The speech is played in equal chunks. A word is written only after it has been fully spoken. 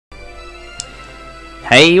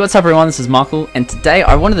Hey, what's up everyone, this is Michael, and today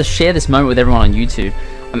I wanted to share this moment with everyone on YouTube.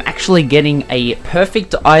 I'm actually getting a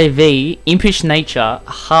Perfect IV Impish Nature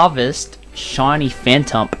Harvest Shiny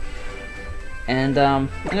Phantump. And I'm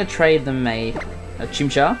going to trade them a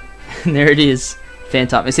Chimchar, and there it is,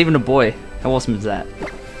 Phantump. It's even a boy. How awesome is that?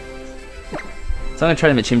 So I'm going to trade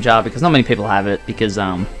them a Chimchar because not many people have it, because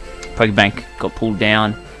Pokebank got pulled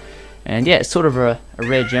down. And yeah, it's sort of a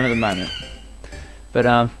rare gem at the moment.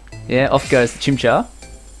 But yeah, off goes the Chimchar.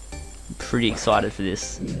 I'm pretty excited for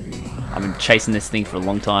this. I've been chasing this thing for a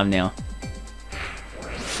long time now.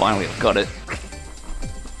 Finally, I've got it.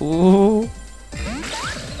 Ooh.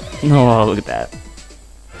 Oh, look at that.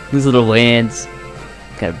 These little hands.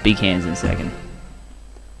 Got big hands in a second.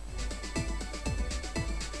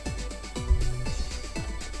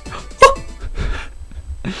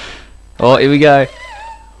 Oh, here we go.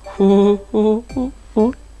 Ooh, ooh, ooh,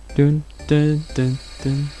 ooh. Dun, dun, dun,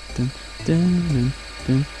 dun, dun, dun,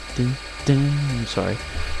 dun, dun, dun. I'm sorry.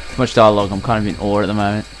 Too much dialogue. I'm kind of in awe at the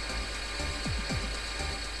moment.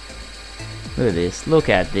 Look at this. Look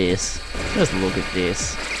at this. Just look at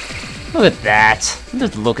this. Look at that.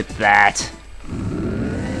 Just look at that.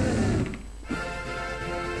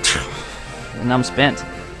 And I'm spent.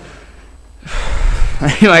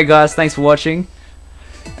 Anyway, guys, thanks for watching.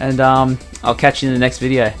 And I'll catch you in the next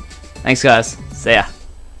video. Thanks, guys. See ya.